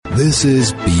This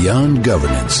is Beyond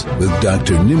Governance with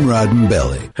Dr. Nimrod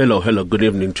Mbele. Hello, good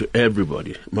evening to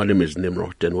everybody. My name is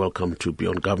Nimrod and welcome to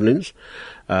Beyond Governance.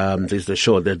 This is the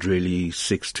show that really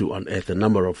seeks to unearth a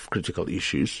number of critical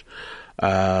issues.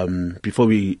 Before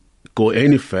we go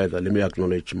any further, let me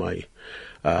acknowledge my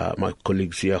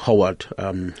colleagues here, Howard,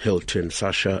 Hilton,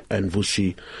 Sasha, and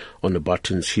Vusi on the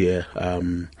buttons here.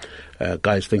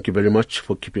 Guys, thank you very much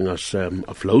for keeping us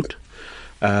afloat.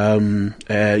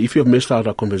 If you have missed out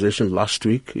our conversation last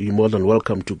week, you're more than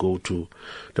welcome to go to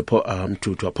the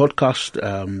to our podcast.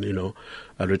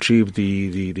 Retrieve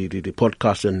the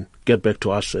podcast and get back to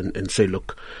us and say,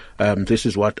 look, this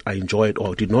is what I enjoyed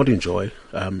or did not enjoy.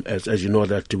 As you know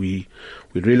that we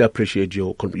really appreciate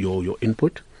your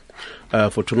input.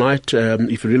 For tonight,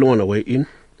 if you really want to weigh in,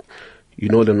 you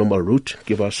know the number route.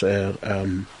 Give us a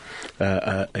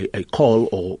call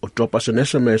or drop us an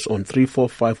SMS on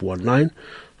 34519.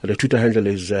 The Twitter handle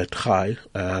is @high,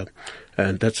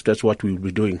 and that's what we'll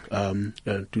be doing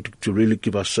to really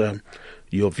give us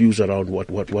your views around what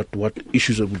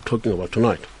issues that we're talking about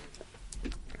tonight.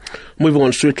 Moving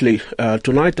on swiftly,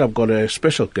 tonight I've got a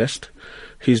special guest.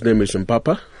 His name is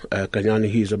Mpapa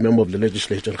Kganyane. He's a member of the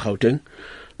legislature in Gauteng.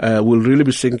 We'll really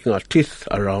be sinking our teeth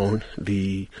around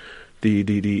the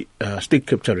state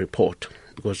capture report,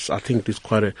 because I think it's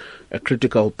quite a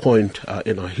critical point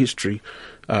in our history.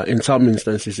 In some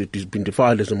instances, it has been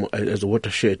defined as a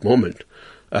watershed moment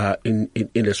in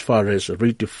as far as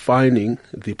redefining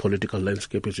the political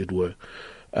landscape, as it were.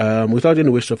 Without any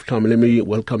waste of time, let me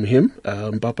welcome him.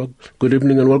 Mpapa, good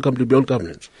evening and welcome to Beyond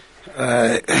Governance.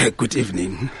 Good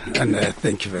evening, and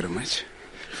thank you very much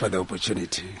for the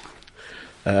opportunity.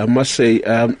 I must say,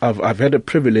 I've had a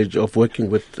privilege of working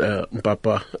with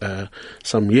Mpapa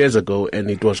some years ago, and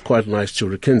it was quite nice to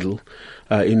rekindle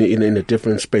in a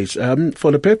different space.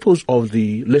 For the purpose of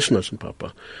the listeners,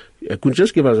 Mpapa, could you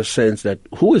just give us a sense that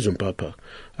who is Mpapa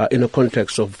in the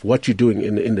context of what you're doing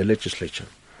in the legislature?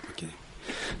 Okay.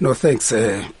 No, thanks,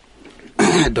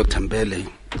 Dr. Mbele.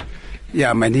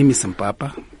 Yeah, my name is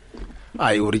Mpapa.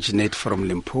 I originate from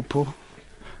Limpopo.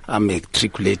 I'm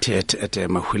matriculated at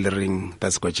Mahulering,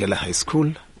 that's Gwajela High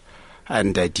School,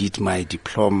 and I did my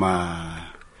diploma,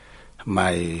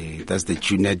 that's the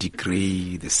junior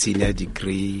degree, the senior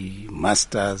degree,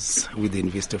 masters with the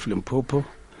University of Limpopo.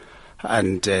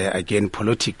 And again,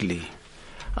 politically,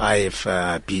 I've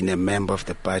been a member of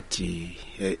the party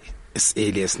as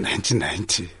early as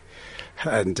 1990,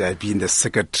 and I've been the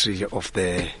secretary of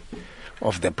the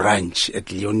branch at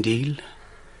Leondale.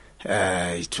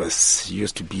 It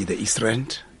used to be the East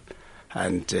Rand,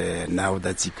 and now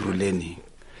that's Ikuruleni.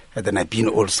 And then I've been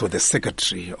also the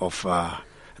secretary of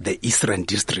the East Rand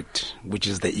district, which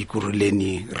is the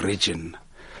Ikuruleni region.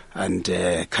 And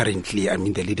currently I'm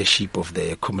in the leadership of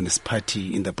the Communist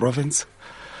Party in the province.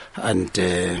 And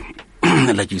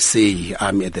like you say,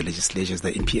 I'm at the legislature as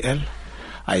the MPL.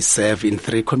 I serve in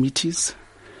 3 committees.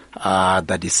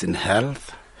 That is in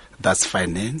health, that's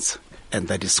finance, and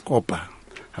that is COPA.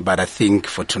 But I think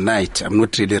for tonight, I'm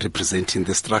not really representing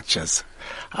the structures.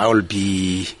 I will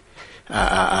be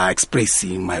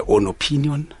expressing my own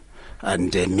opinion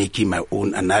and making my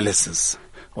own analysis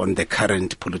on the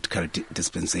current political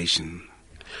dispensation.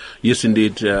 Yes,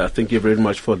 indeed. Thank you very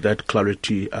much for that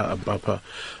clarity, Mpapa.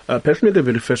 Perhaps maybe the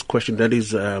very first question, that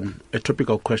is a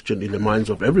topical question in the minds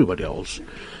of everybody else.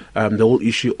 The whole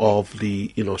issue of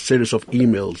the series of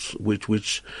emails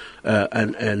which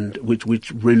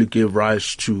really gave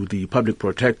rise to the public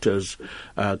protectors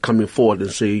coming forward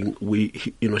and saying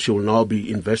she will now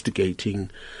be investigating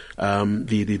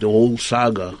the whole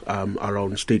saga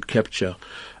around state capture,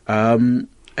 and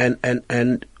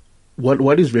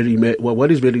what is very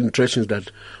interesting is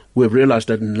that we've realized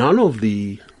that none of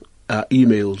the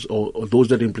emails or those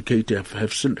that implicated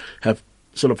have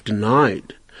sort of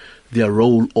denied their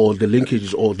role or the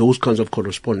linkages or those kinds of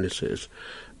correspondences.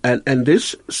 And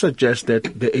this suggests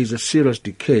that there is a serious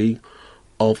decay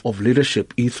of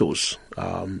leadership ethos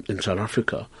in South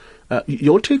Africa.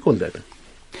 Your take on that?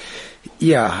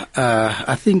 Yeah,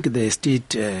 I think the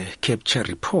state capture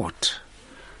report,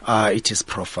 it is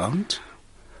profound.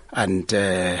 And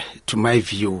to my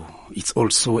view, it's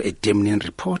also a damning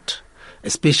report,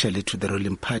 especially to the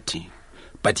ruling party.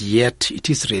 But yet it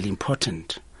is really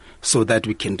important, so that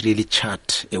we can really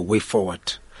chart a way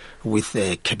forward with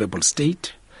a capable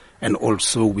state and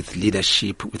also with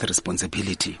leadership with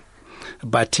responsibility.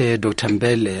 But Dr.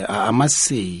 Mbele, I must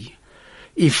say,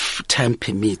 if time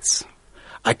permits,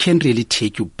 I can't really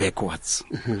take you backwards.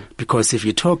 Mm-hmm. Because if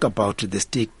you talk about the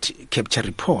state capture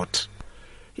report,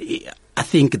 I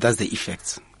think that's the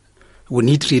effects. We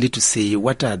need really to say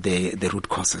what are the root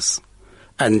causes.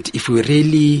 And if we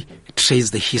really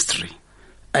trace the history,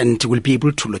 and we'll be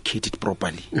able to locate it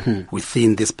properly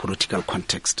within this political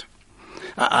context.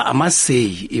 I must say,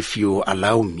 if you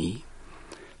allow me,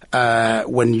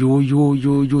 when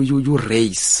you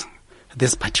raise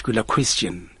this particular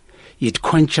question, it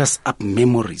conjures up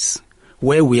memories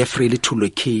where we have really to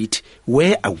locate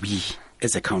where are we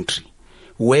as a country,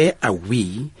 where are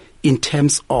we in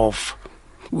terms of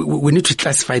we need to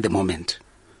classify the moment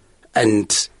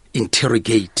and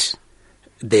interrogate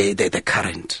the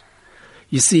current.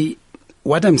 You see,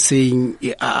 what I'm saying,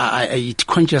 it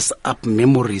conjures up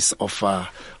memories of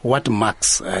what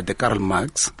Marx, the Karl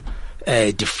Marx,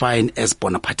 defined as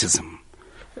Bonapartism,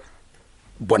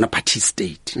 Bonapartist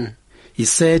state. He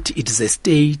said it is a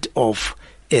state of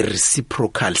a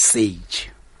reciprocal sage.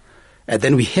 And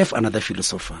then we have another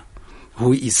philosopher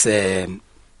who is we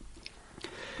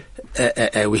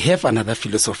have another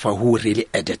philosopher who really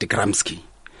added, Gramsci.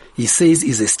 He says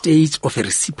is a state of a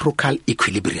reciprocal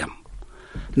equilibrium.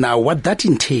 Now, what that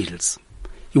entails,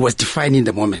 he was defining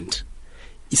the moment.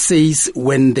 He says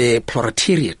when the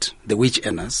proletariat, the wage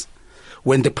earners,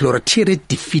 when the proletariat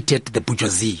defeated the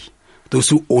bourgeoisie, those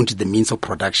who owned the means of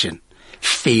production,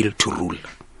 failed to rule.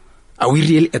 Are we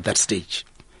really at that stage?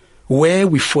 Where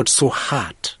we fought so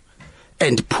hard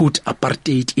and put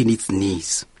apartheid in its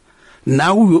knees.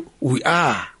 Now we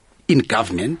are in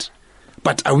government,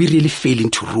 but are we really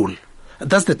failing to rule?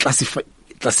 That's the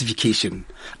classification.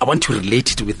 I want to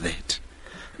relate it with that.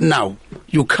 Now,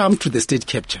 you come to the state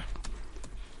capture.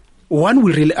 One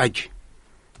will really argue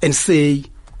and say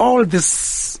all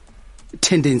these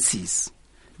tendencies,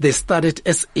 they started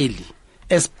as early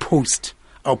as post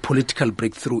our political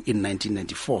breakthrough in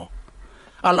 1994.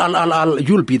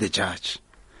 You'll be the judge.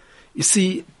 You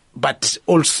see, but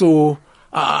also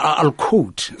I'll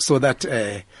quote so that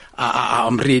I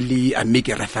make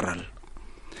a referral.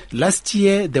 Last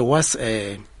year there was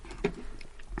this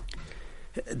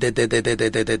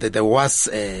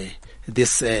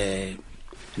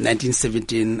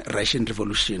 1917 Russian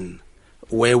Revolution,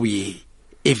 where we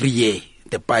every year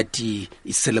the party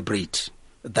celebrate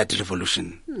that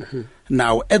revolution.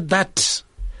 Now at that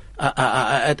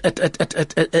at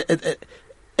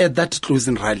that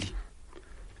closing rally,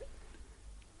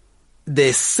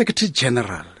 the Secretary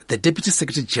General, the Deputy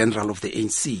Secretary General of the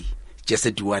ANC,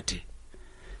 Jesse Duarte,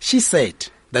 she said,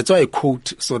 that's why I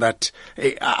quote so that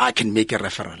I can make a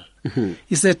referral.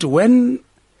 He said, when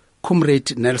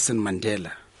Comrade Nelson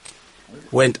Mandela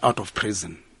went out of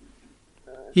prison,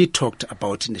 he talked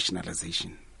about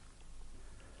nationalization.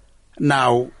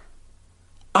 Now,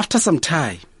 after some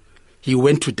time, he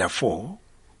went to Darfur.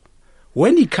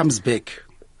 When he comes back,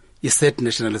 he said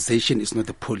nationalization is not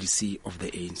the policy of the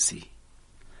ANC.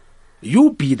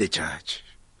 You be the judge.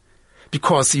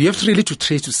 Because you have really to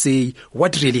try to say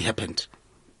what really happened.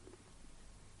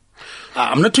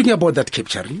 I'm not talking about that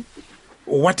capturing.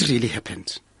 What really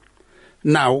happened?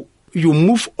 Now, you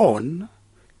move on.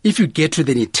 If you get to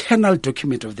the internal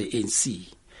document of the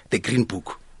ANC, the Green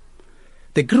Book.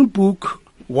 The Green Book,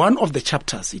 one of the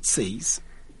chapters, it says,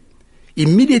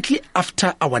 immediately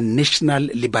after our national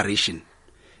liberation,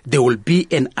 there will be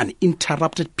an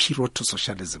uninterrupted period to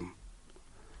socialism.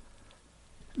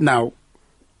 Now,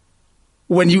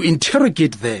 when you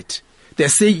interrogate that, they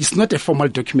say it's not a formal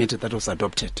document that was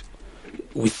adopted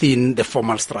within the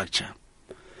formal structure.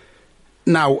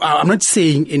 Now, I'm not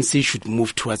saying NC should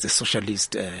move towards a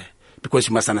socialist, because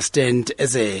you must understand,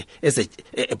 as a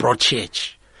broad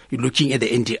church, you're looking at the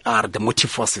NDR, the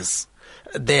motive forces,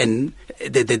 then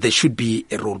there should be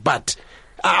a role. But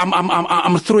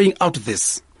I'm throwing out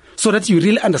this so that you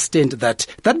really understand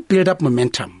that build-up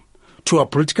momentum to a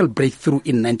political breakthrough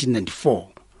in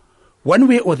 1994, one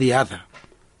way or the other,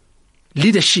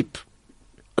 leadership,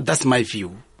 that's my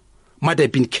view, might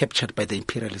have been captured by the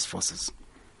imperialist forces.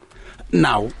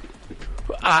 Now,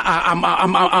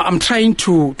 I'm trying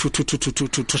to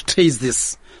trace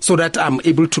this so that I'm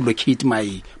able to locate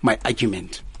my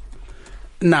argument.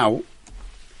 Now,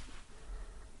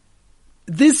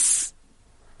 this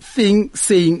thing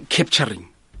saying capturing,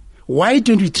 why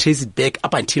don't we trace it back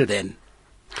up until then?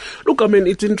 Look, I mean,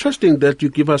 it's interesting that you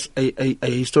give us a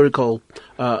historical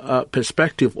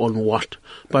perspective on what,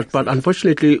 but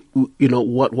unfortunately, you know,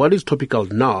 what is topical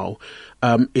now,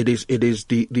 it is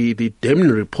the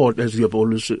Deming report, as you have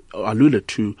always alluded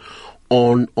to,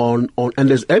 on and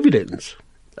there's evidence,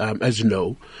 as you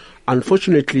know.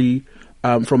 Unfortunately,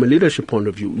 from a leadership point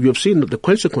of view, you have seen the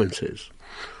consequences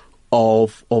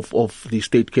of the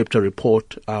state capture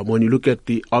report. When you look at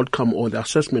the outcome or the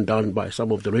assessment done by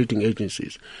some of the rating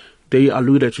agencies, they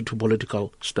alluded to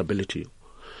political stability.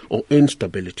 or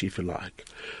instability, if you like.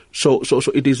 So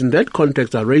it is in that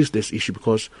context I raise this issue,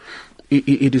 because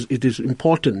it is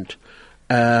important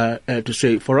to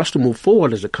say, for us to move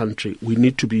forward as a country, we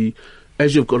need to be,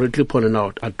 as you've correctly pointed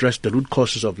out, address the root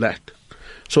causes of that.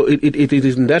 So it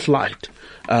is in that light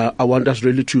I want us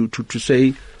really to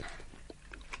say,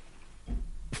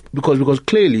 because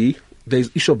clearly there is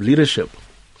issue of leadership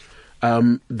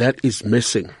that is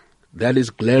missing, that is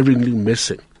glaringly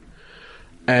missing,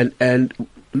 and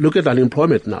look at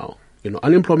unemployment now.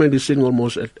 Unemployment is sitting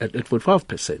almost at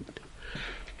 45%.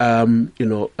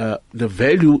 The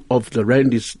value of the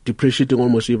rand is depreciating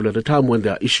almost even at a time when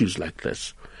there are issues like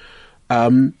this.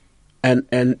 And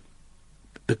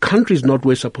the country is not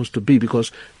where it's supposed to be,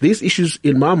 because these issues,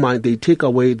 in my mind, they take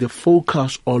away the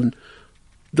focus on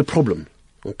the problem.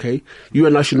 Okay? You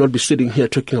and I should not be sitting here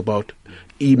talking about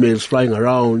emails flying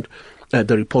around,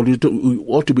 the report. We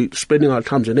ought to be spending our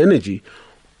time and energy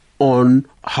on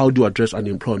how to address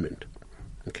unemployment.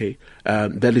 Okay?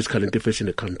 That is currently facing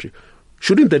the country.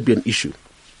 Shouldn't that be an issue?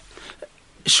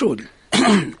 Should.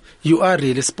 You are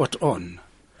really spot on.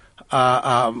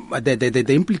 The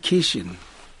implication,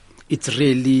 it's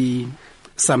really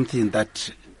something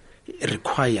that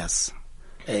requires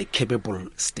a capable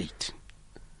state.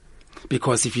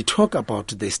 Because if you talk about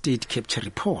the state capture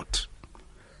report,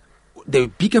 the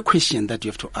bigger question that you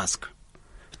have to ask,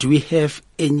 do we have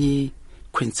any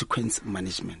consequence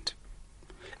management?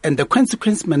 And the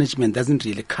consequence management doesn't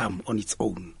really come on its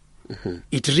own. Mm-hmm.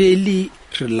 It really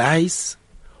relies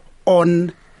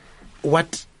on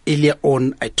what earlier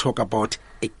on I talk about,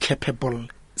 a capable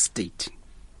state.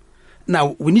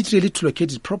 Now, we need really to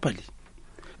locate it properly,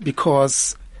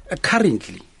 because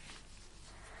currently,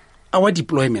 our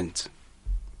deployment,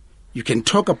 you can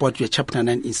talk about your Chapter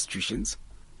 9 institutions,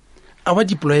 our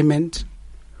deployment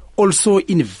also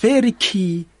in very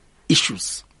key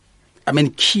issues,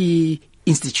 key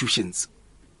institutions,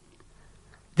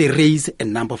 they raise a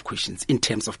number of questions in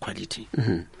terms of quality.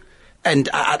 Mm-hmm. And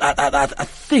I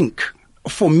think,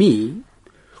 for me,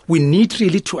 we need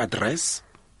really to address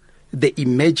the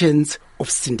emergence of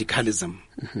syndicalism.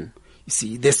 Mm-hmm. You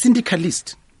see, the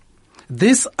syndicalists,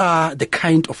 these are the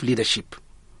kind of leadership.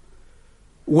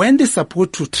 When they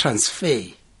support to transfer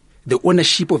the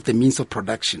ownership of the means of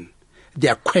production,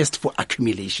 their quest for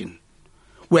accumulation,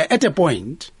 we're at a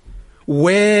point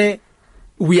where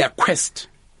we are quest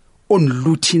on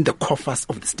looting the coffers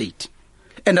of the state.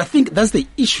 And I think that's the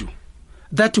issue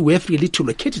that we have really to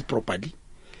locate it properly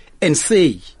and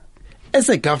say, as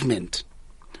a government,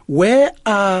 where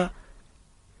are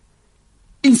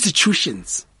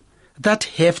institutions that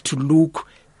have to look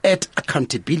at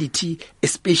accountability,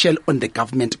 especially on the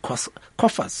government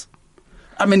coffers?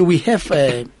 We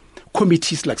have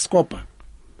committees like SCOPA.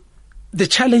 The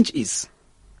challenge is,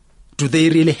 do they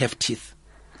really have teeth?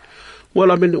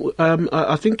 Well,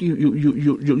 I think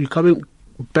you're coming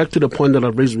back to the point that I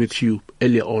raised with you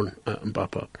earlier on,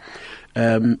 Mpapa.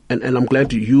 And I'm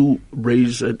glad you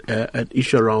raised an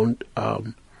issue around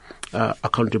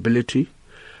accountability.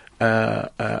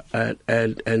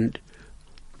 And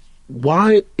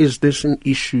why is this an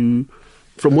issue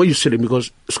from where you're sitting?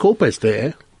 Because SCOPA is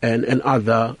there and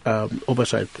other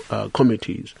oversight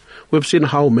committees. We've seen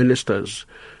how ministers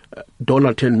don't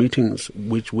attend meetings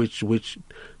which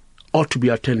ought to be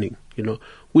attending,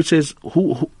 which is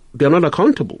who they're not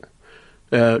accountable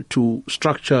to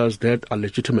structures that are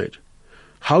legitimate.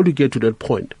 How do you get to that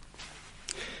point?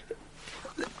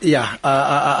 Yeah,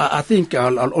 I think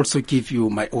I'll also give you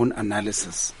my own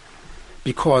analysis,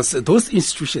 because those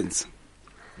institutions,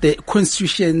 the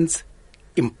constitutions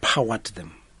empowered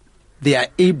them. They are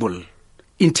able,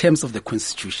 in terms of the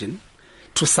constitution,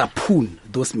 to subpoena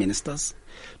those ministers,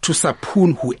 to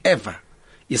subpoena whoever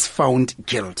is found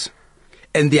guilty.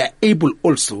 And they are able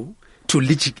also to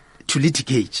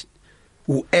litigate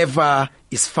whoever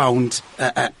is found.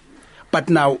 But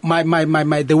now,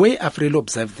 the way I've really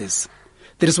observed this,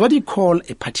 there is what you call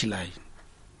a party line.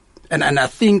 And I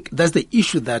think that's the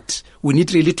issue that we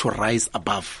need really to rise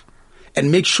above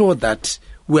and make sure that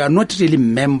we are not really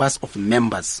members of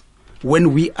members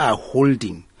when we are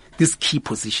holding these key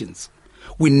positions.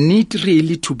 We need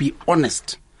really to be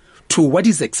honest to what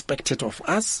is expected of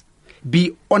us,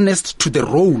 be honest to the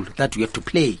role that we have to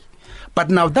play. But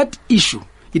now that issue,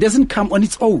 it doesn't come on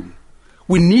its own.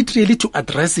 We need really to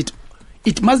address it.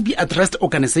 It must be addressed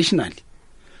organizationally,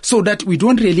 so that we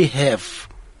don't really have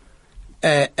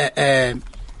the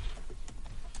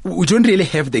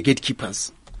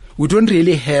gatekeepers. We don't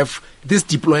really have this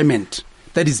deployment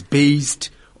that is based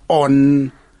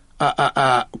on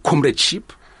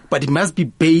comradeship, but it must be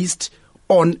based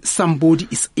on somebody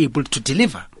is able to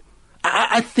deliver.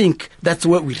 I think that's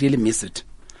where we really miss it.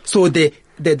 So the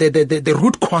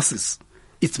root causes,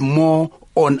 it's more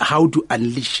on how to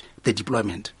unleash the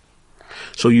deployment.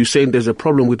 So you're saying there's a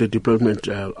problem with the deployment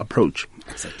approach,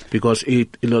 Exactly. because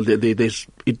it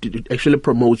actually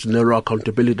promotes narrow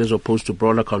accountability as opposed to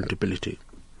broad accountability.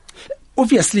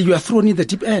 Obviously, you are thrown in the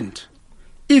deep end.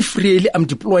 If really I'm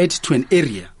deployed to an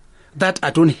area that I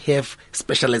don't have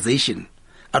specialization,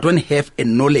 I don't have a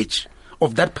knowledge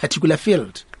of that particular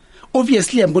field,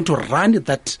 obviously I'm going to run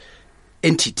that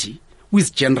entity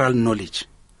with general knowledge.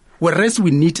 Whereas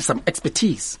we need some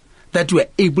expertise that we are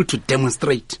able to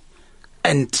demonstrate.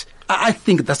 And I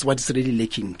think that's what is really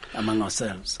lacking among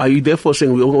ourselves. Are you therefore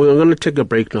saying, we're going to take a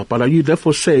break now, but are you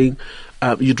therefore saying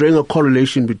you're drawing a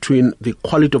correlation between the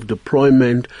quality of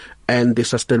deployment and the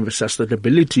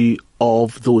sustainability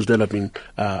of those that have been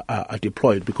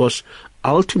deployed? Because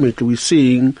ultimately we're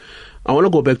seeing, I want to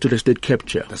go back to the state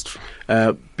capture. That's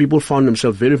true. People found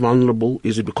themselves very vulnerable.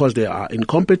 Is it because they are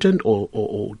incompetent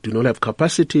or do not have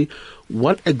capacity?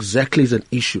 What exactly is an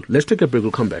issue? Let's take a break.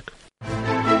 We'll come back.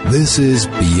 This is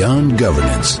Beyond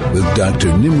Governance with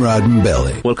Dr. Nimrod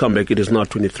Mbele. Welcome back. It is now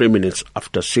 23 minutes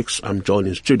after 6. I'm joined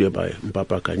in studio by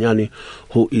Mpapa Kganyane,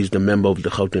 who is the member of the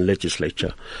Gauteng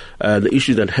legislature. The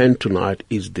issue at hand tonight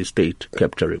is the state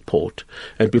capture report.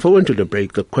 And before we went to the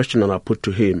break, the question that I put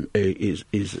to him is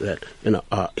that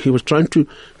he was trying to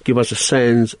give us a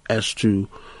sense as to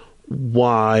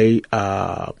why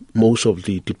most of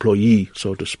the deployees,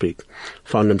 so to speak,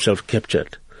 found themselves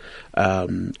captured.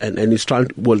 And he's trying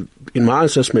to, well, in my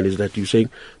assessment is that you're saying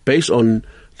based on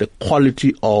the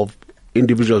quality of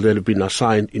individuals that have been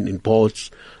assigned in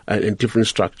boards and in different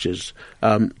structures.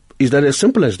 Is that as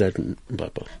simple as that,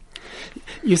 Mpapa?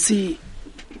 You see,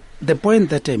 the point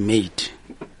that I made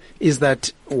is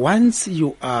that once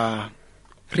you are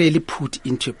really put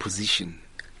into a position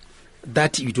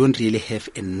that you don't really have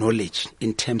a knowledge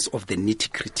in terms of the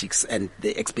nitty-gritties and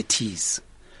the expertise,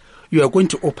 you are going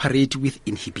to operate with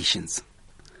inhibitions,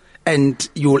 and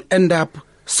you will end up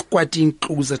squatting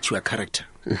closer to your character.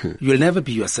 Mm-hmm. You will never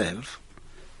be yourself,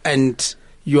 and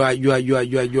your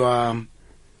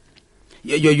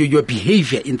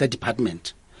behavior in that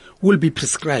department will be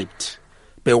prescribed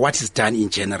by what is done in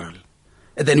general,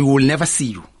 and then we will never see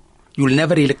you. You will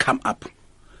never really come up.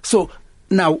 So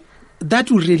now that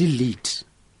will really lead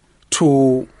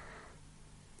to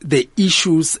the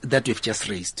issues that we've just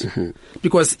raised. Mm-hmm.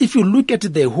 Because if you look at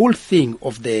the whole thing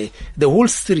of the whole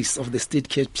series of the state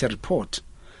capture report,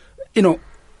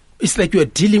 it's like you are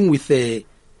dealing with the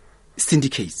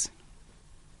syndicates.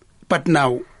 But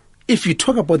now, if you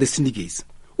talk about the syndicates,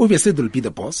 obviously there will be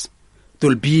the boss, there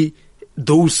will be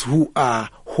those who are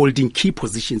holding key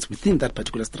positions within that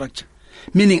particular structure,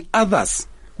 meaning others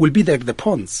will be like the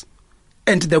pawns,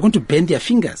 and they're going to bend their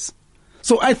fingers.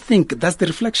 So I think that's the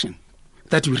reflection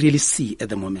that we really see at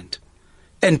the moment.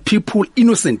 And people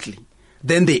innocently,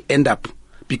 then they end up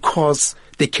because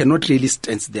they cannot really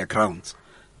stand their grounds.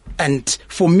 And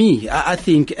for me, I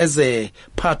think as a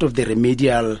part of the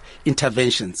remedial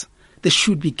interventions, there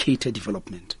should be cater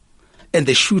development. And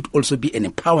there should also be an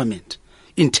empowerment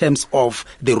in terms of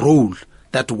the role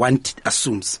that one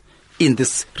assumes in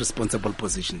these responsible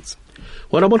positions.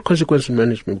 What about consequence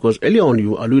management? Because earlier on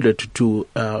you alluded to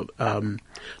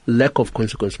lack of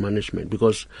consequence management,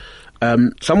 because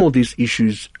some of these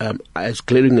issues are as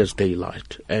glaring as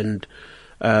daylight, and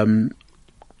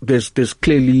there's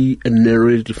clearly a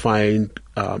narrowly defined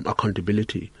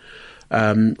accountability,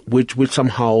 which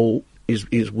somehow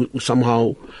is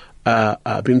somehow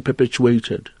being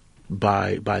perpetuated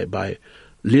by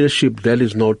leadership that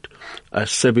is not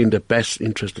serving the best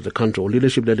interest of the country, or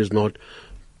leadership that is not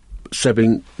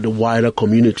serving the wider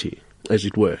community, as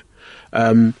it were.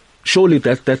 Surely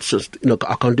that's just,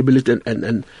 accountability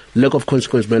and lack of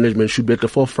consequence management should be at the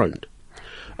forefront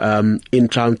in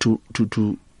trying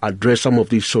to address some of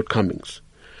these shortcomings.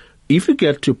 If you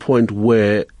get to a point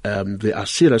where there are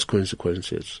serious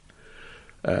consequences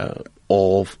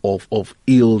of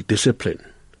ill discipline,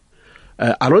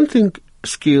 I don't think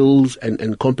skills and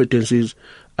competencies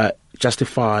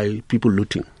justify people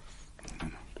looting.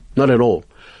 Not at all.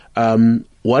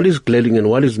 What is glaring and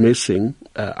what is missing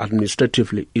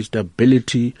administratively is the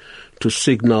ability to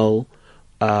signal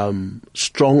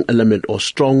strong element or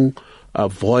strong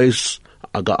voice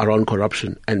around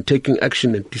corruption and taking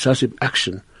action and decisive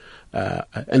action,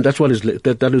 and that's what is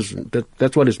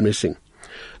that's what is missing.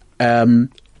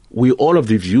 We all of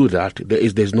the view that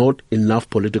there's not enough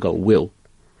political will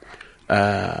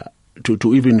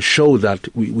to even show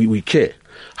that we care.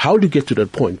 How do you get to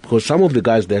that point? Because some of the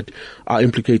guys that are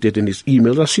implicated in these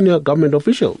emails are senior government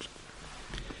officials.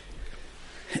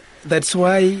 That's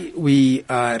why we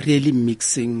are really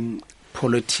mixing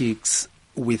politics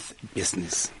with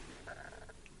business.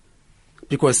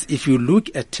 Because if you look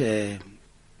at a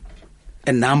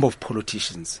number of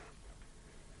politicians,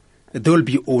 they will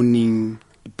be owning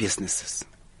businesses.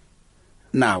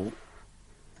 Now,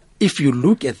 if you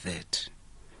look at that,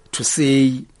 to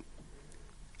say,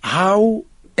 how,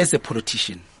 as a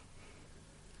politician,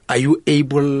 are you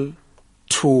able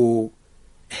to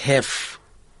have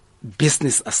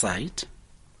business aside?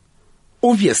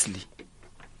 Obviously,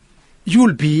 you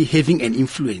will be having an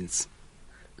influence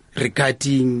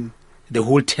regarding the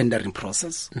whole tendering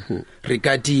process, and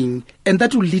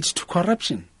that will lead to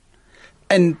corruption.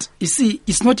 And you see,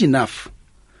 it's not enough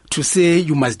to say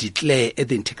you must declare at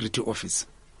the integrity office.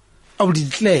 I will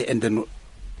declare and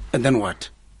then what?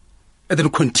 And then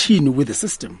continue with the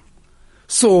system.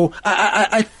 So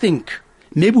I think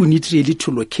maybe we need really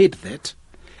to locate that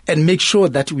and make sure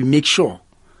that we make sure,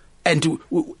 and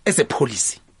as a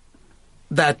policy,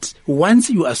 that once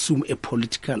you assume a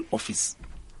political office,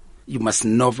 you must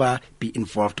never be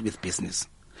involved with business.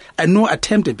 And no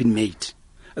attempt has been made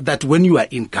that when you are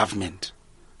in government,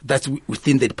 that's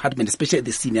within the department, especially at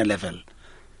the senior level.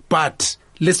 But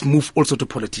let's move also to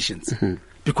politicians,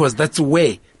 because that's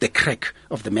where the crack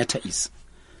of the matter is.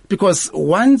 Because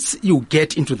once you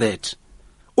get into that,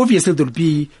 obviously there'll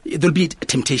be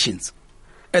temptations,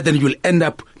 and then you'll end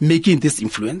up making this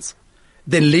influence.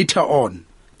 Then later on,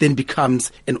 then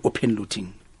becomes an open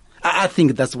looting. I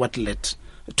think that's what led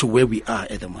to where we are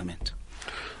at the moment.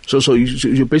 So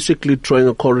you're basically drawing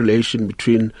a correlation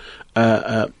between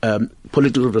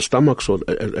political stomachs, or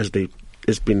as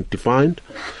it's been defined,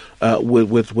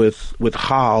 with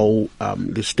how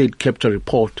the state capture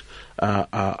report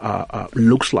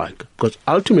looks like. Because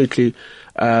ultimately,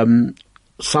 some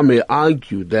may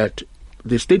argue that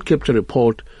the state capture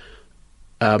report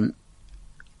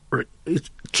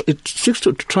it seeks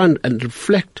to try and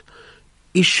reflect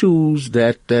issues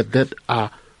that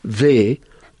are there.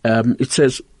 It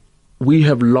says we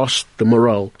have lost the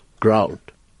moral ground.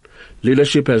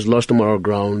 Leadership has lost the moral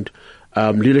ground.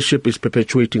 Leadership is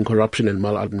perpetuating corruption and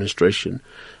maladministration,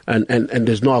 and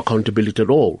there's no accountability at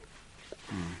all.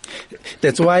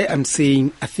 That's why I'm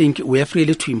saying I think we have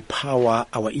really to empower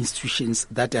our institutions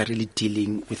that are really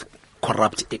dealing with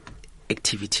corrupt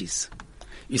activities.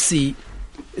 You see,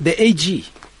 the AG,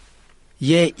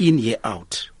 year in, year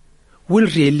out, will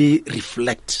really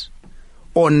reflect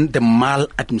on the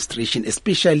maladministration,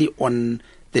 especially on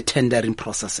the tendering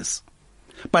processes.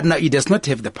 But now it does not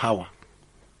have the power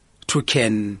to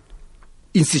can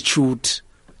institute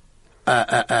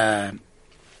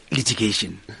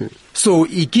litigation. So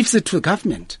he gives it to the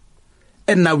government.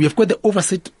 And now we have got the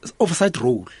oversight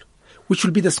role, which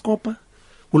will be the scoper,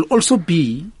 will also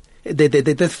be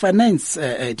the finance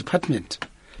department,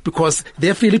 because they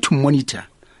have really to monitor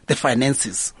the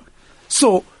finances.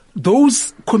 So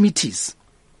those committees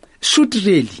should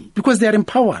really, because they are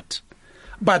empowered,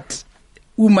 but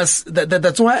we must,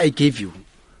 that's why I gave you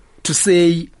to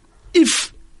say,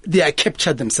 if they are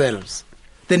captured themselves,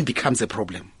 then it becomes a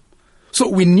problem. So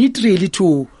we need really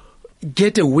to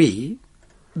get away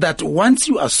that once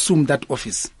you assume that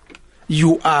office, they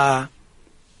have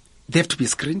to be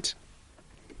screened.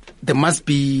 There must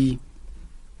be,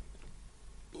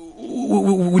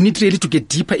 we need really to get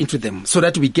deeper into them so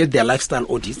that we get their lifestyle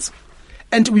audits,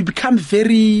 and we become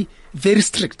very, very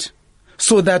strict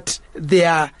so that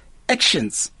their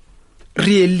actions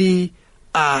really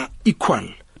are equal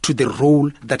to the role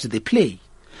that they play.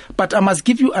 But I must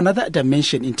give you another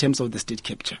dimension in terms of the state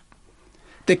capture.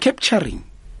 The capturing,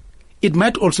 it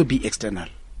might also be external.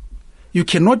 You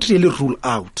cannot really rule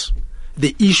out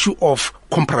the issue of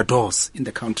compradors in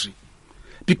the country,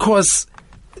 because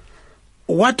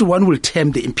what one will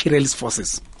term the imperialist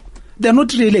forces, they're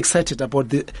not really excited about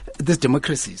these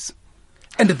democracies.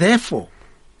 And therefore,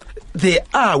 they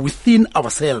are within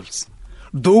ourselves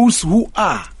those who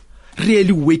are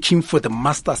really working for the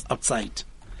masters outside.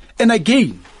 And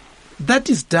again, that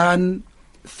is done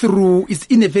is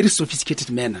in a very sophisticated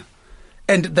manner.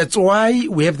 And that's why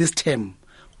we have this term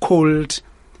called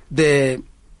the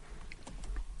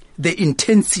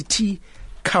intensity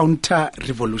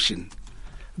counter-revolution.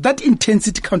 That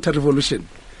intensity counter-revolution,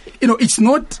 it's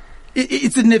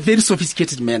in a very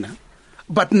sophisticated manner.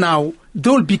 But now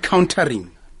they'll be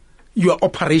countering your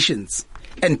operations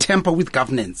and tamper with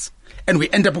governance. And we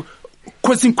end up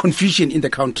causing confusion in the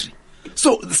country.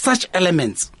 So such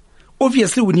elements,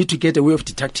 obviously we need to get a way of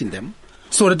detecting them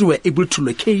so that we're able to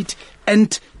locate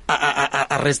and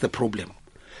arrest the problem.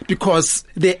 Because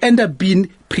they end up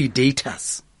being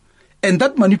predators. And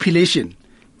that manipulation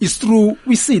is through,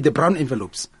 we see the brown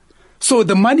envelopes. So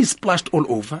the money is splashed all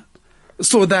over,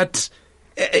 so that,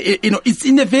 it's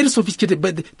in a very sophisticated,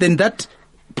 but then that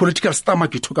political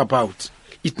stomach you talk about,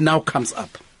 it now comes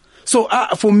up. So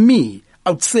for me,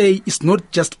 I would say it's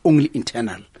not just only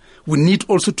internal. We need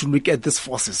also to look at these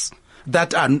forces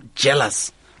that are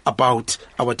jealous about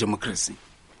our democracy.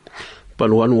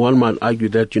 But one might argue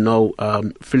that,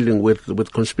 filling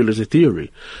with conspiracy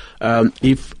theory.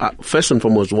 If first and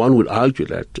foremost, one would argue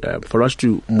that for us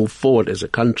to move forward as a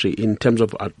country in terms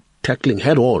of tackling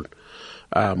head-on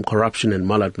corruption and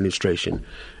maladministration,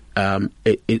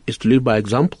 is to lead by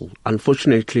example.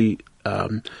 Unfortunately,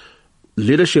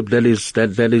 leadership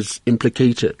that is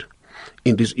implicated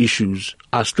in these issues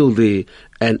are still there,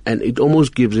 and it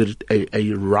almost gives it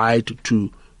a right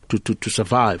to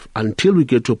survive until we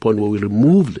get to a point where we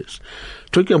remove this.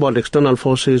 Talking about external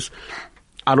forces,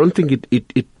 I don't think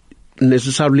it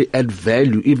necessarily add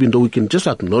value, even though we can just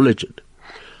acknowledge it.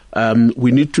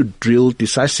 We need to drill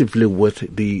decisively with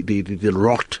the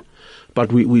rot,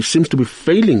 but we seem to be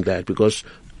failing that, because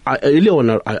earlier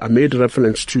on I made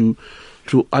reference to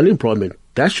unemployment.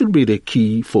 That should be the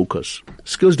key focus.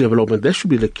 Skills development, that should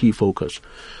be the key focus.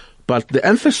 But the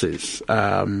emphasis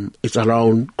is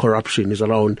around corruption, is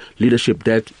around leadership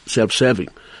that's self-serving.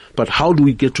 But how do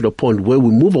we get to the point where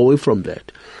we move away from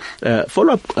that?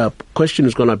 Follow-up question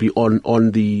is going to be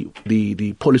on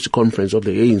the policy conference of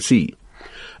the ANC,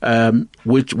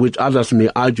 which others may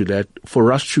argue that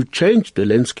for us to change the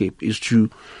landscape is to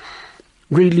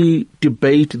really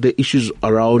debate the issues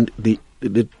around the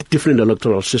different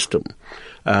electoral system,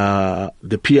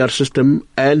 the PR system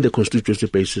and the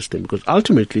constituency-based system, because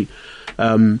ultimately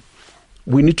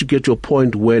we need to get to a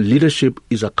point where leadership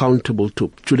is accountable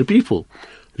to the people.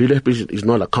 Leadership is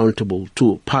not accountable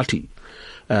to a party.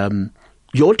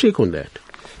 Your take on that?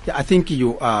 Yeah, I think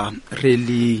you are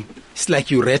really, it's like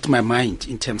you read my mind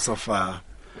in terms of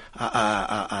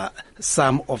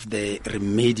some of the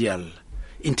remedial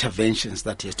interventions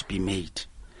that has to be made.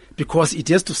 Because it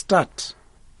has to start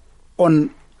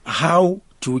on how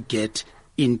to get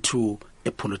into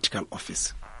a political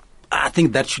office. I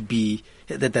think that should be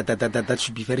that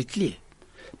should be very clear.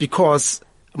 Because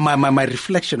my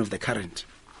reflection of the current,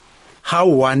 how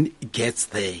one gets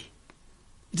there,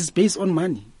 it is based on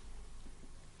money.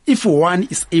 If one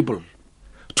is able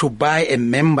to buy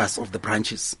members of the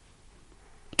branches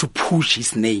to push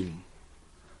his name,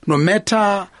 no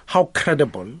matter how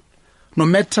credible, no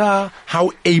matter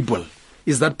how able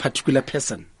is that particular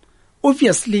person,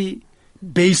 obviously,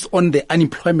 based on the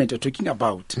unemployment you're talking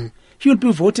about, he will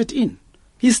be voted in.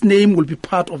 His name will be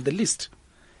part of the list.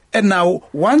 And now,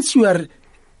 once you are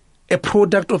a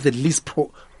product of the list,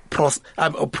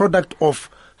 a product of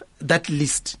that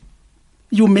list,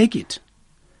 you make it.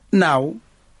 Now,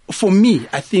 for me,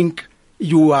 I think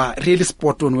you are really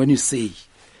spot on when you say,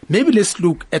 maybe let's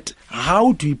look at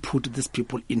how do we put these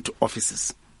people into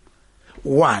offices.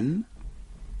 One,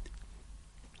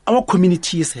 our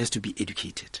communities has to be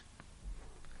educated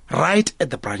right at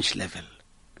the branch level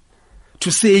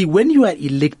to say when you are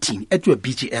electing at your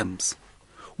BGMs,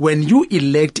 when you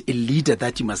elect a leader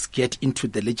that you must get into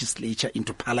the legislature,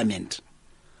 into parliament,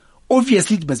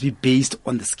 obviously it must be based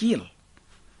on the skill.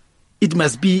 It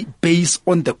must be based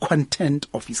on the content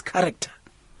of his character,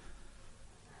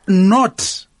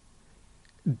 not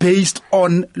based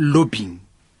on lobbying.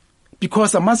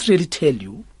 Because I must really tell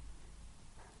you,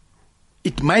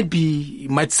 it might be, you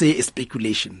might say, a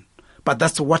speculation, but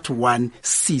that's what one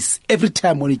sees every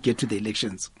time when you get to the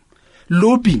elections.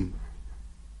 Lobbying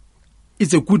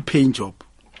is a good paying job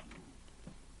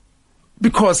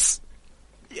because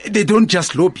they don't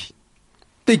just lobby.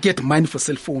 They get money for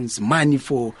cell phones, money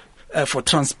for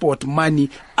transport,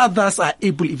 money. Others are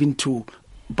able even to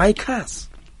buy cars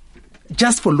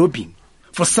just for lobbying,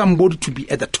 for somebody to be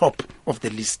at the top of the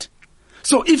list.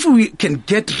 So if we can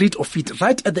get rid of it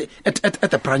right at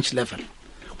the branch level,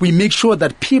 we make sure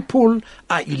that people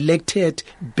are elected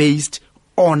based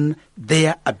on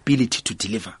their ability to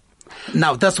deliver.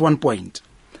 Now, that's one point.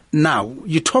 Now,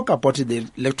 you talk about the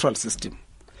electoral system.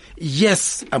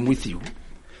 Yes, I'm with you.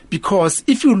 Because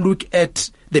if you look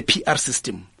at the PR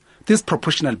system, this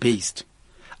proportional based,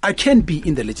 I can be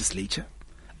in the legislature,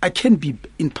 I can be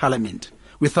in parliament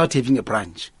without having a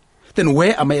branch. Then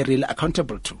where am I really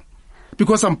accountable to?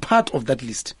 Because I'm part of that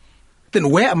list. Then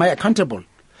where am I accountable?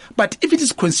 But if it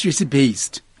is constituency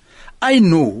based, I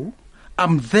know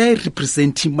I'm there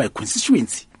representing my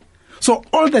constituency. So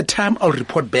all the time I'll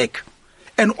report back.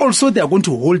 And also they are going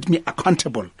to hold me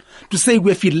accountable to say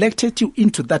we have elected you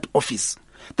into that office.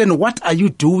 Then what are you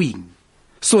doing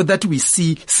so that we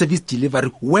see service delivery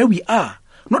where we are?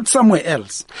 not somewhere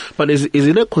else. But is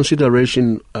it a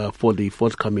consideration for the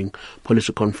forthcoming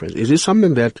policy conference? Is it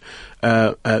something that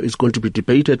is going to be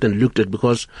debated and looked at?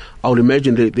 Because I would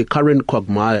imagine the current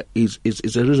quagmire is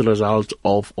a result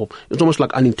of it's almost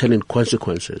like unintended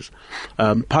consequences.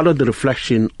 Part of the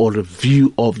reflection or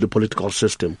review of the political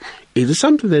system. Is it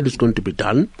something that is going to be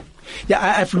done?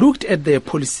 Yeah, I've looked at the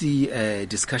policy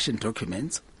discussion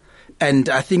documents, and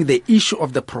I think the issue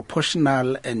of the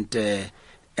proportional and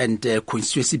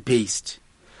constituency based,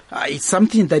 it's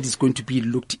something that is going to be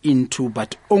looked into,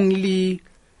 but only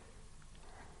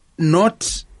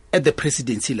not at the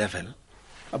presidency level,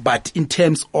 but in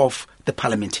terms of the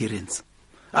parliamentarians.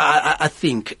 I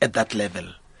think at that level.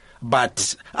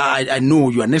 But I know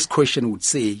your next question would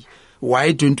say,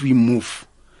 why don't we move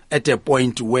at a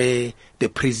point where the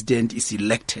president is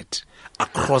elected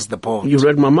across the board? You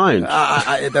read my mind.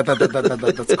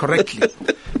 That's correctly.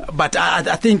 But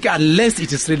I think unless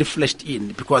it is really fleshed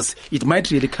in, because it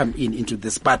might really come into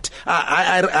this. But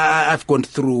I've gone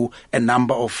through a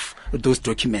number of those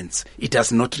documents. It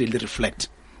does not really reflect.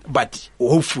 But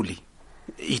hopefully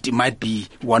it might be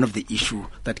one of the issues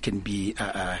that can be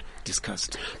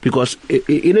discussed. Because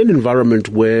in an environment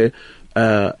where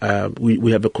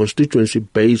we have a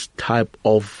constituency-based type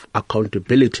of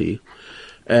accountability,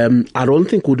 I don't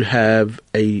think we'd have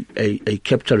a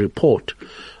capture report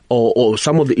or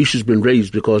some of the issues been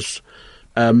raised, because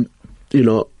we'd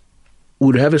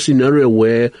have a scenario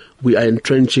where we are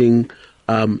entrenching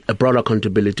a broad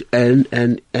accountability,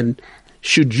 and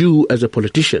should you as a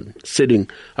politician sitting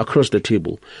across the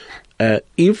table,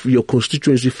 if your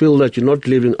constituency feel that you're not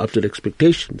living up to the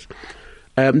expectations,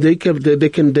 they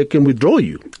can withdraw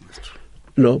you.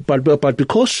 But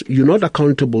because you're not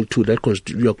accountable to that,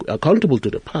 you're accountable to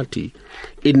the party,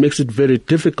 it makes it very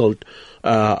difficult.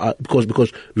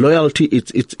 Because loyalty,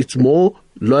 it's more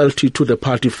loyalty to the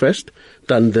party first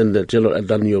than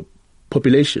your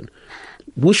population,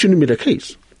 which shouldn't be the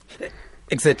case.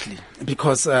 Exactly,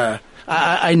 because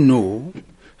I know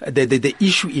the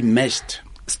issue emerged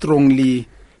strongly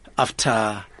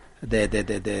after the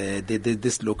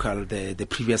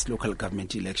previous local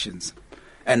government elections,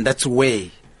 and that's where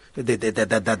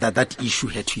that issue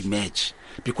had to emerge.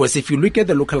 Because if you look at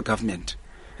the local government,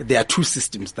 there are two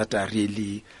systems that are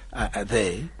really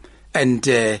there,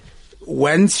 and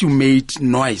once you made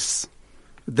noise,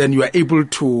 then you are able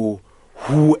to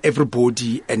woo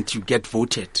everybody and you get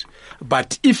voted.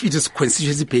 But if it is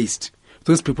constituency based,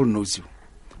 those people knows you.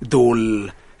 They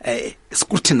will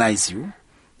scrutinize you,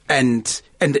 and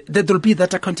there will be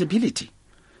that accountability.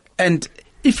 And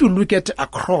if you look at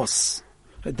across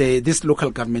these local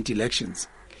government elections,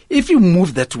 if you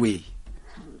move that way,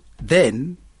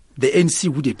 then the ANC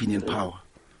would have been in power.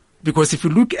 Because if you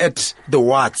look at the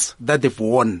wards that they've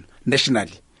won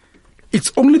nationally,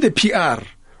 it's only the PR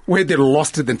where they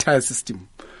lost the entire system.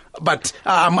 But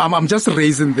I'm just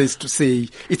raising this to say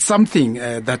it's something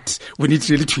that we need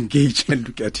really to engage and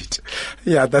look at it.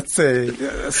 Yeah, that's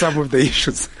some of the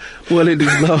issues. Well, it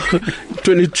is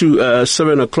now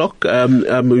 7 o'clock.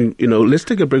 Let's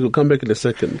take a break. We'll come back in a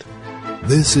second.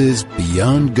 This is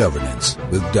Beyond Governance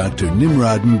with Dr.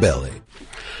 Nimrod Mbele.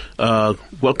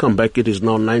 Welcome back. It is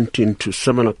now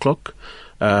 7 o'clock.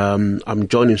 I'm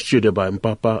joined in studio by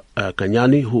Mpapa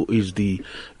Kganyane, who is the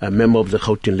member of the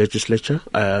Gauteng legislature.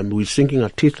 We're sinking our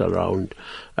teeth around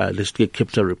the state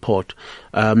capture report.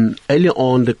 Earlier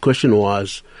on, the question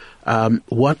was,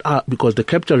 because the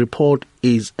capture report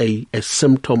is a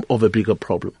symptom of a bigger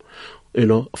problem.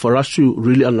 For us to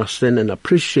really understand and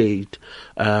appreciate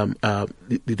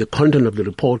the content of the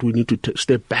report, we need to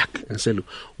step back and say, look,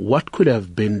 what could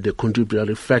have been the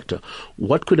contributory factor?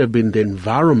 What could have been the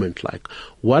environment like?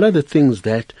 What are the things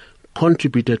that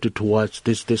contributed towards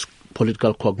this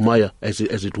political quagmire, as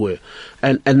it were?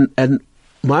 And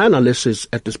my analysis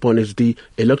at this point is the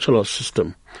electoral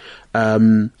system.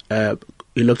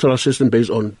 Electoral system based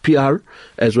on PR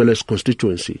as well as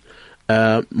constituency.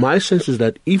 My sense is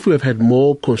that if we have had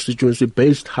more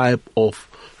constituency-based type of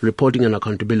reporting and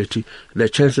accountability, the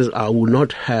chances are we will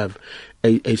not have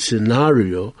a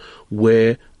scenario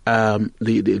where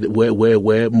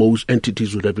where most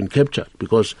entities would have been captured,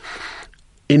 because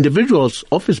individuals,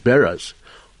 office bearers,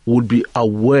 would be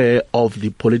aware of the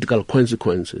political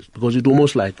consequences, because it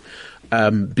almost like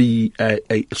be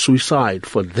a suicide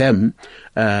for them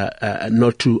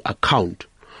not to account,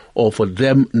 or for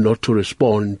them not to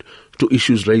respond to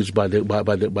issues raised by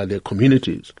their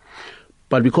communities.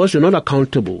 But because you're not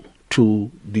accountable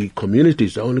to the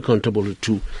communities, you're only accountable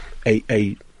to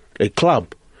a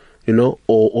club,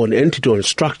 or an entity or a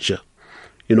structure,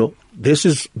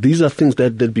 these are things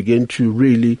that begin to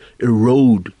really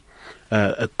erode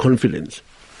confidence.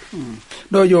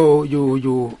 No,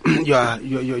 you're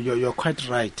quite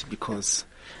right, because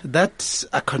that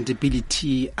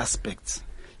accountability aspect,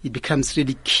 it becomes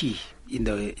really key in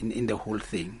the whole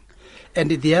thing.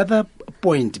 And the other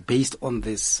point based on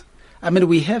this, I mean,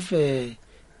 we have a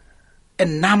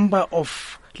number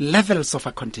of levels of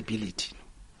accountability,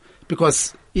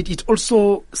 because it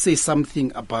also says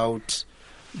something about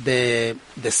the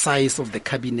size of the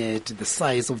cabinet, the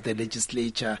size of the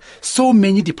legislature, so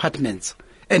many departments.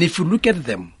 And if you look at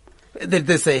them,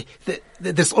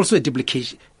 there's also a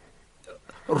duplication.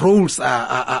 Roles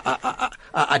are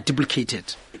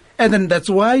duplicated. And then that's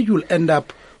why you'll end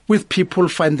up with people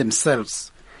find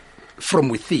themselves from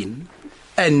within,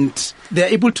 and they're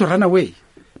able to run away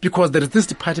because there is this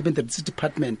department, there is this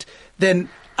department. Then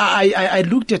I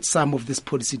looked at some of this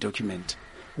policy document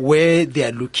where they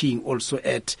are looking also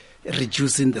at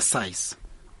reducing the size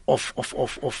of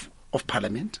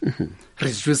Parliament,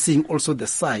 reducing also the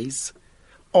size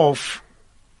of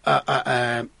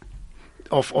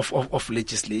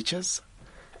legislatures,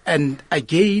 and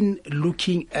again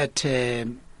looking at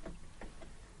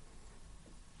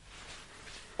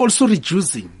also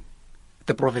reducing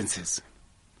the provinces,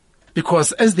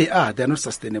 because as they're not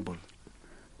sustainable.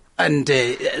 And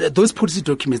those policy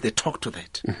documents, they talk to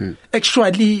that.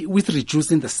 Actually, with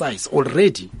reducing the size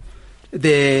already,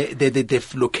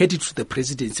 they've located to the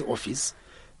presidency office,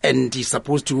 and he's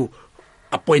supposed to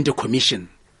appoint a commission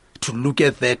to look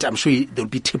at that. I'm sure they'll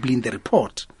be tabling the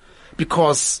report,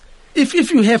 because if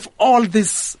you have all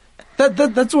this,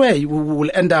 that's where you will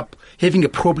end up having a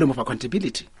problem of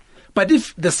accountability. But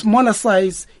if the smaller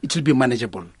size, it will be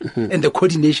manageable, and the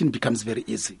coordination becomes very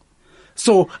easy.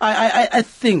 So I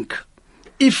think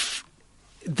if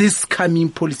this coming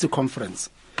policy conference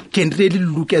can really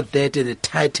look at that and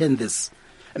tighten this,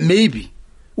 maybe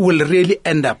we'll really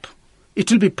end up,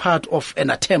 it will be part of an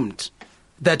attempt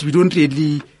that we don't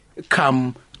really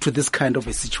come to this kind of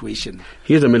a situation.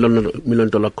 Here's a million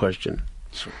dollar question.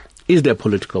 Sure. Is there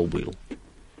political will?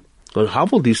 Because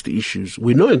half of these issues,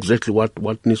 we know exactly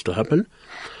what needs to happen.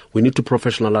 We need to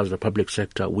professionalize the public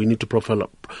sector. We need to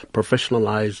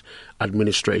professionalize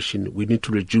administration. We need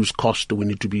to reduce cost. We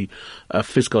need to be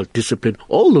fiscal discipline.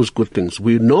 All those good things.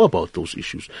 We know about those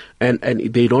issues. And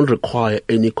they don't require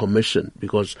any commission,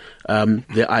 because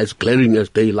they are as glaring as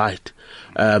daylight.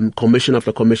 Commission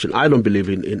after commission. I don't believe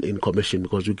in commission,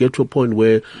 because you get to a point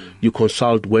where you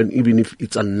consult even if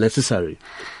it's unnecessary.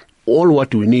 All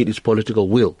what we need is political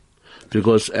will.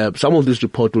 Because some of these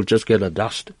reports will just gather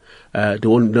dust.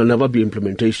 There'll never be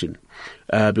implementation.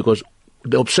 Because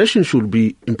the obsession should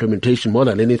be implementation more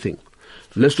than anything.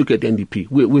 Let's look at NDP.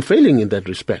 We're failing in that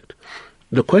respect.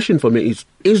 The question for me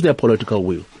is there political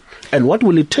will? And what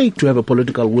will it take to have a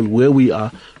political will where we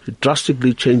are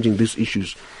drastically changing these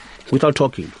issues without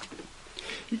talking?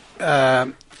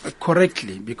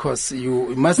 Correctly, because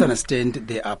you must understand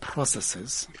there are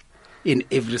processes in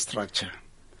every structure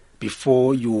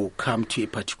before you come to a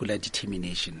particular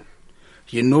determination.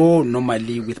 You know,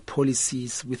 normally with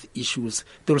policies, with issues,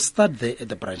 they'll start there at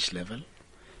the branch level.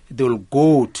 They'll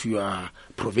go to your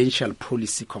provincial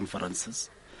policy conferences,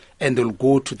 and they'll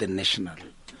go to the national.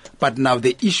 But now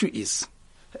the issue is,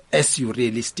 as you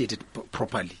really stated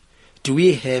properly, do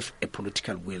we have a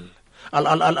political will?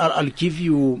 I'll give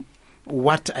you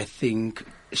what I think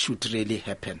should really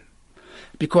happen.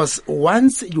 Because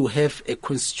once you have a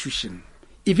constitution,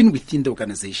 even within the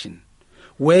organization,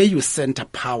 where you center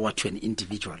power to an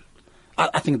individual,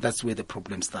 I think that's where the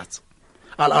problem starts.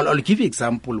 I'll give you an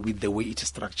example with the way it is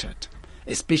structured,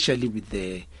 especially with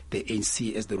the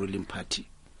ANC as the ruling party.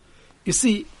 You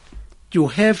see, you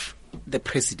have the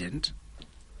president,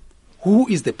 who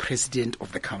is the president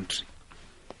of the country,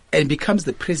 and becomes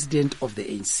the president of the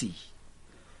ANC.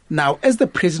 Now, as the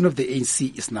president of the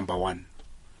ANC is number one,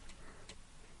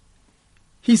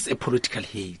 he's a political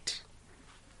head.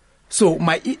 So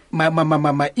my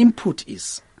input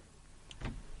is,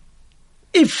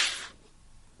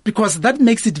 because that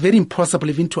makes it very impossible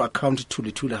even to account to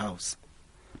the Tule House,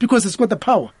 because it's got the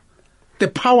power. The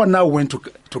power now went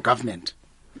to government.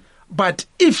 But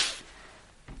if,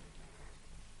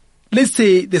 let's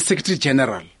say, the Secretary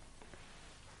General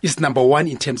is number one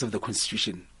in terms of the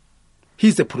Constitution,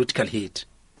 he's the political head,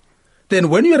 then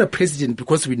when you're a president,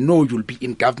 because we know you'll be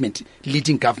in government,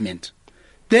 leading government,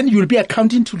 then you'll be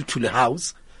accounting to the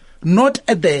House, not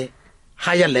at the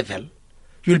higher level.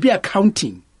 You'll be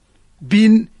accounting,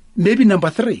 being maybe number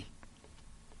three,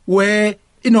 where,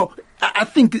 I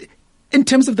think in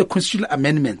terms of the constitutional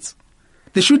amendments,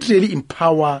 they should really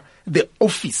empower the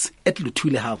office at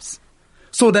Lutule House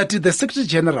so that the Secretary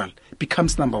General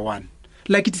becomes number one,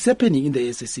 like it is happening in the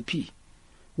SSCP.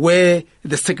 where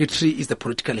the secretary is the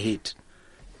political head,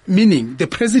 meaning the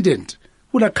president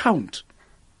will account.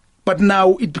 But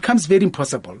now it becomes very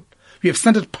impossible. We have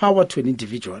centered power to an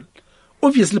individual.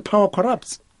 Obviously, power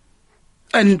corrupts.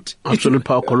 And absolute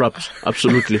power corrupts.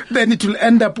 Absolutely. Then it will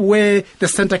end up where the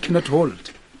center cannot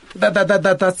hold.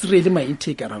 That's really my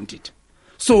intake around it.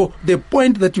 So the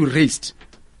point that you raised,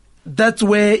 that's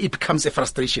where it becomes a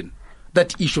frustration,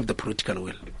 that issue of the political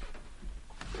will.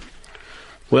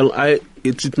 Well,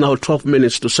 it's now 12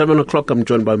 minutes to 7 o'clock. I'm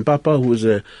joined by Mpapa, who is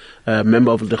a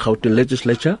member of the Gauteng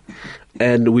legislature.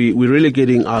 And we're really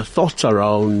getting our thoughts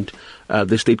around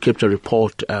the state capture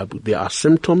report. There are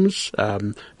symptoms,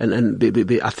 and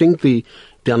I think the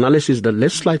analysis that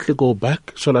let's slightly go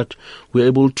back so that we're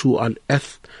able to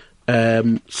unearth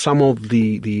some of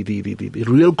the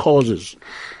real causes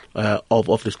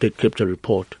of the state capture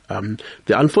report.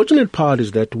 The unfortunate part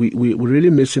is that we're really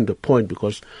missing the point,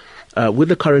 because with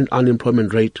the current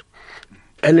unemployment rate,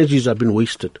 energies have been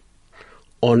wasted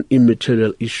on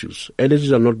immaterial issues.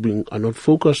 Energies are not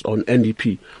focused on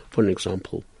NDP, for an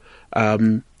example.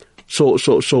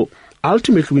 So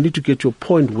ultimately, we need to get to a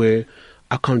point where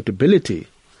accountability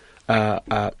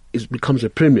becomes a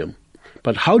premium.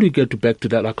 But how do you get back to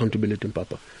that accountability,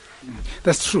 Papa?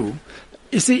 That's true.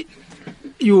 You see,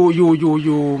 you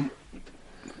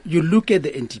look at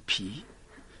the NDP,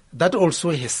 that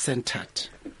also has centered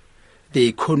the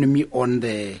economy on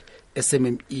the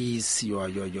SMMEs, your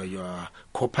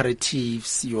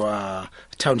cooperatives, your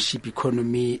township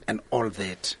economy, and all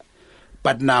that.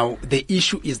 But now the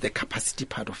issue is the capacity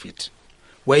part of it,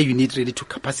 where you need really to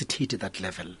capacitate at that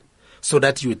level, so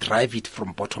that you drive it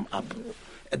from bottom up.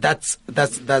 That's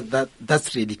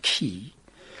really key.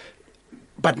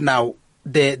 But now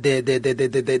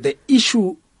the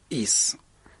issue is,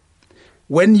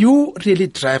 when you really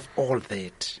drive all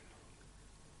that,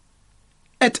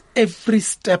 at every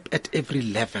step, at every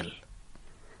level,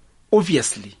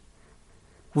 obviously,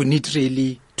 we need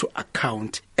really to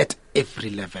account at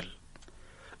every level.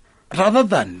 Rather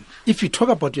than, if you talk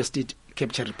about your state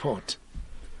capture report,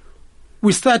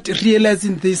 we start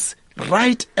realizing this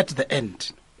right at the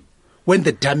end, when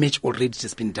the damage already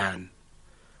has been done.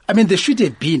 I mean, there should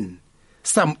have been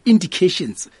some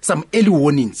indications, some early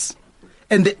warnings.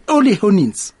 And the early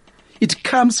warnings, it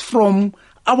comes from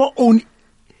our own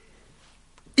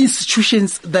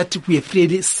institutions that we have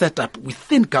really set up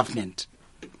within government.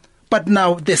 But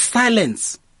now the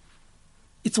silence,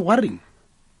 it's worrying.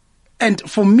 And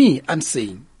for me, I'm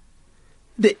saying,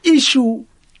 the issue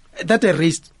that I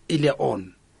raised earlier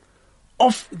on,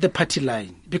 of the party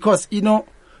line, because,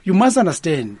 you must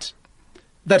understand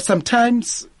that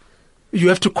sometimes you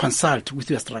have to consult with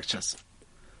your structures.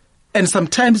 And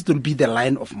sometimes there will be the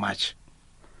line of march.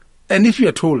 And if you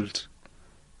are told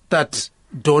that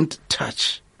don't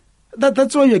touch,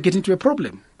 that's why you're getting to a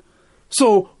problem.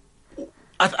 So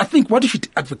I think what you should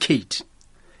advocate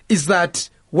is that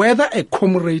whether a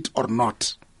comrade or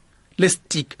not, let's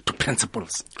stick to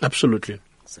principles. Absolutely.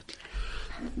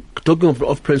 Talking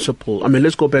of principle, I mean,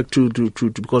 let's go back to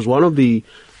because one of the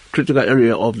critical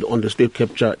area on the state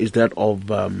capture is that of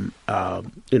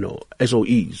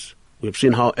SOEs. We've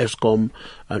seen how ESCOM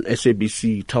and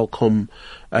SABC, Telkom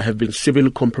have been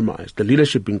severely compromised. The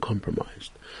leadership been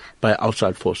compromised by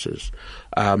outside forces.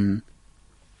 That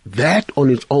on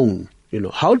its own,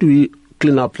 how do we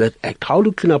clean up that act? How do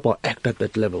we clean up our act at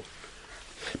that level?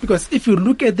 Because if you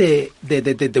look at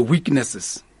the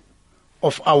weaknesses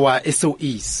of our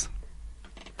SOEs,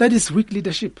 that is weak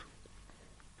leadership.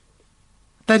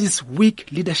 That is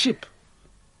weak leadership.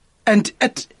 And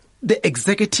at the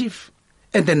executive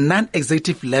and the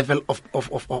non-executive level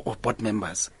of board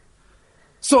members.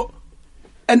 So,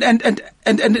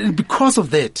 and because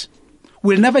of that,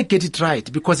 we'll never get it right,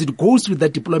 because it goes with the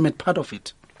deployment part of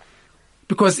it.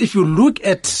 Because if you look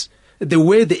at the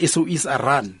way the SOEs are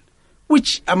run,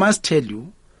 which I must tell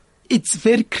you, it's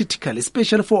very critical,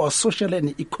 especially for our social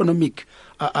and economic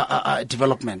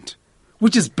development,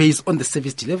 which is based on the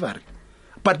service delivery.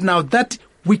 But now that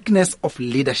weakness of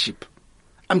leadership,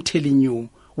 I'm telling you,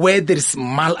 where there is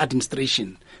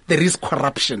maladministration, there is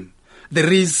corruption,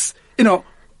 there is,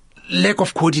 lack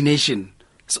of coordination.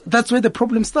 So that's where the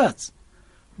problem starts.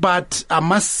 But I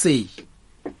must say,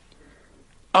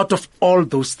 out of all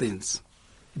those things,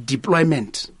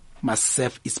 deployment must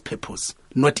serve its purpose,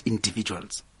 not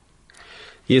individuals.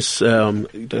 Yes,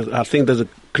 I think there's a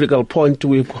critical point.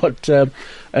 We've got a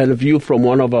view from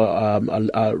one of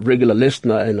our regular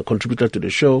listener and a contributor to the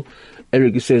show.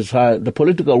 Eric says, the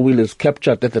political will is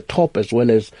captured at the top as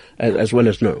well as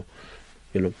no.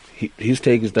 his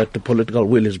take is that the political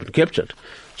will has been captured.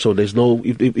 So there's no,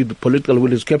 if the political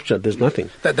will is captured, there's nothing.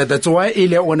 That's why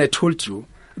earlier when I told you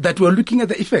that we're looking at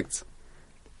the effects.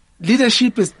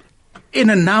 Leadership is, in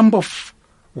a number of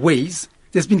ways,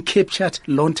 has been captured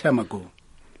long time ago.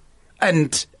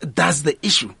 And that's the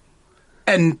issue.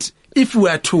 And if we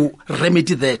are to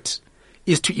remedy that,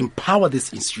 is to empower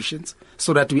these institutions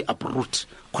so that we uproot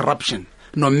corruption,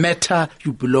 no matter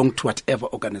you belong to whatever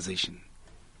organization.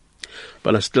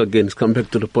 But I still, again, it's come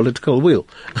back to the political will.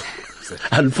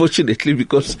 Unfortunately,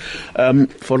 because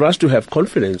for us to have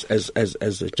confidence as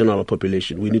a general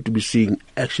population, we need to be seeing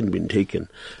action being taken,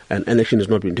 and action has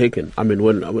not been taken. I mean,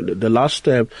 when the last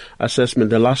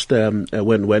assessment,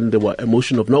 when there were a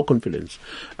motion of no confidence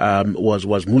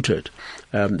was mooted,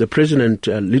 the president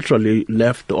literally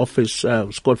left the office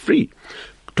scot-free.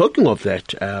 Talking of that,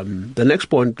 the next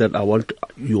point that I want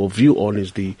your view on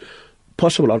is the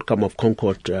possible outcome of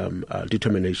Concord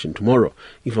determination tomorrow,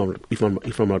 if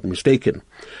I'm not mistaken,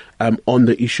 on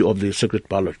the issue of the secret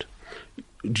ballot.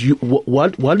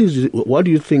 What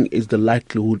do you think is the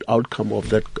likelihood outcome of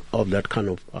that kind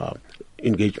of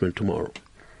engagement tomorrow?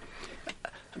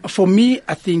 For me,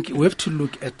 I think we have to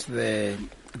look at the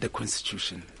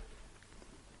Constitution,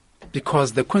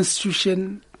 because the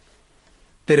Constitution,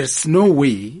 there is no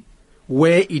way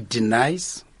where it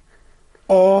denies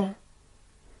or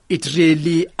it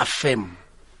really affirms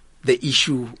the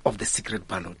issue of the secret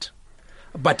ballot.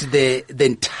 But the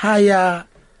entire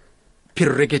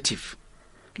prerogative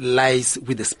lies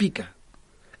with the Speaker.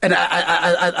 And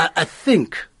I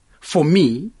think, for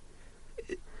me,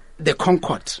 the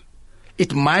Concord,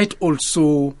 it might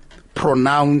also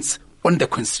pronounce on the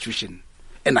Constitution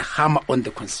and hammer on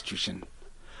the Constitution.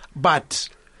 But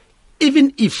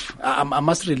even if, I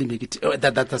must really make it,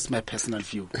 that's my personal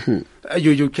view.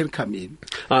 You can come in.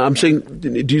 I'm saying,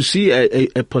 do you see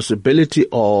a possibility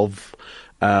of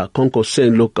Concord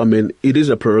saying, look, I mean, it is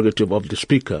a prerogative of the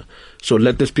Speaker, so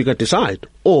let the Speaker decide?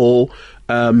 Or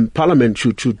Parliament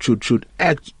should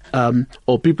act,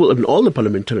 or people, and all the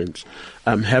parliamentarians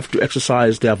have to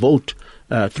exercise their vote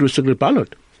through secret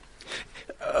ballot?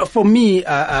 For me,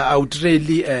 I would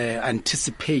really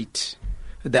anticipate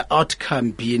the outcome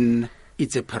being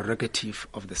it's a prerogative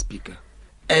of the Speaker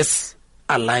as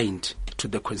aligned to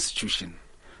the Constitution.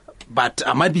 But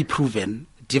I might be proven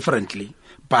differently,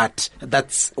 but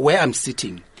that's where I'm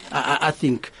sitting. I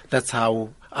think that's how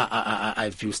I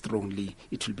view strongly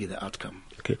it will be the outcome.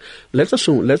 Okay, let's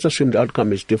assume the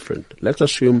outcome is different. Let's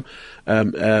assume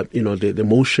the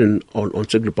motion on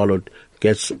secret ballot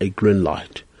gets a green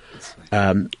light.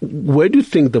 Where do you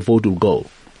think the vote will go?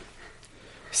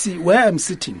 See, where I'm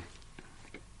sitting,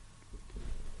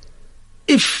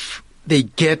 if they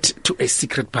get to a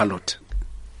secret ballot,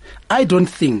 I don't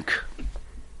think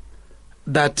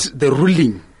that the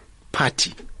ruling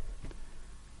party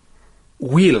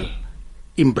will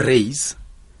embrace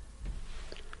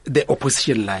the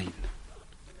opposition line.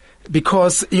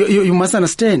 Because you must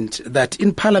understand that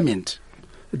in Parliament,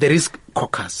 there is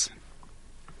caucus.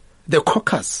 The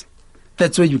caucus,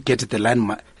 that's where you get the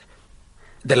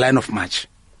line of march.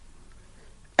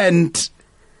 And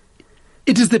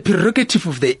it is the prerogative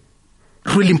of the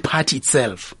ruling party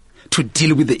itself to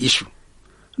deal with the issue,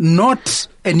 not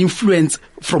an influence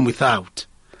from without.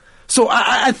 So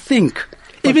I think,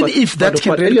 if that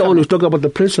can really earlier on, we talk about the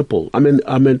principle. I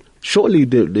mean, surely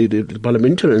the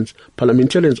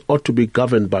parliamentarians ought to be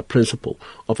governed by principle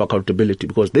of accountability,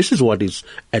 because this is what is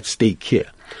at stake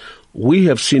here. We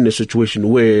have seen a situation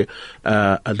where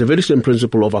the very same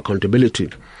principle of accountability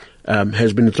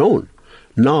has been thrown.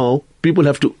 Now, people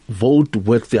have to vote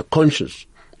with their conscience.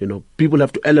 People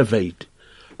have to elevate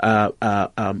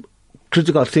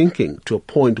critical thinking to a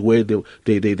point where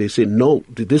they say, no,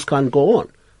 this can't go on.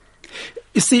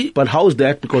 You see, but how is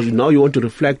that? Because now you want to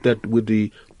reflect that with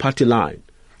the party line.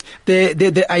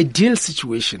 The ideal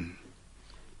situation,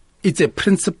 it's a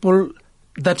principle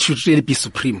that should really be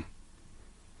supreme.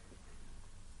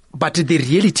 But the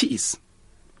reality is,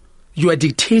 you are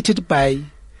dictated by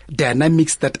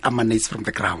dynamics that emanates from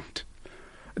the ground.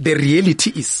 The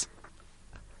reality is,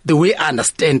 the way I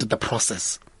understand the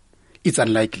process, it's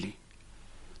unlikely.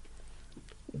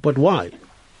 But why?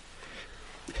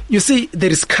 You see, there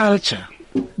is culture,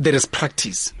 there is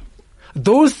practice.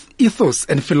 Those ethos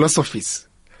and philosophies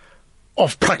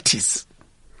of practice,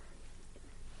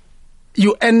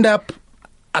 you end up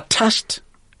attached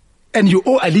and you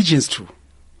owe allegiance to.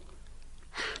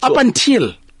 Up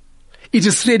until it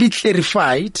is really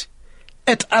clarified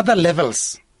at other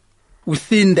levels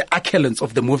within the echelons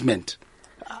of the movement,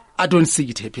 I don't see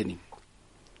it happening.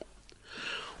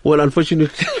 Well,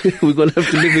 unfortunately, we're going to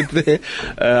have to leave it there.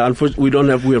 Unfortunately,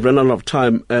 we have run out of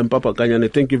time. Mpapa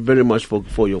Kganyane, thank you very much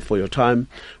for your time.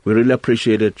 We really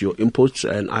appreciated your inputs,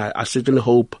 and I certainly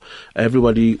hope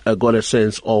everybody got a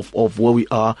sense of where we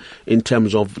are in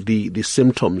terms of the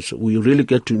symptoms. We really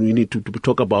need to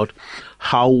talk about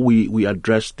how we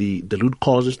address the root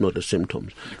causes, not the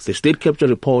symptoms. The state capture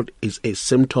report is a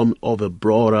symptom of a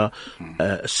broader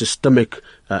systemic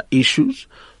issues.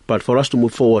 But for us to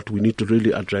move forward, we need to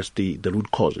really address the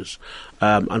root causes.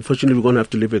 Unfortunately, we're going to have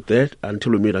to leave it there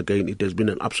until we meet again. It has been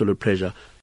an absolute pleasure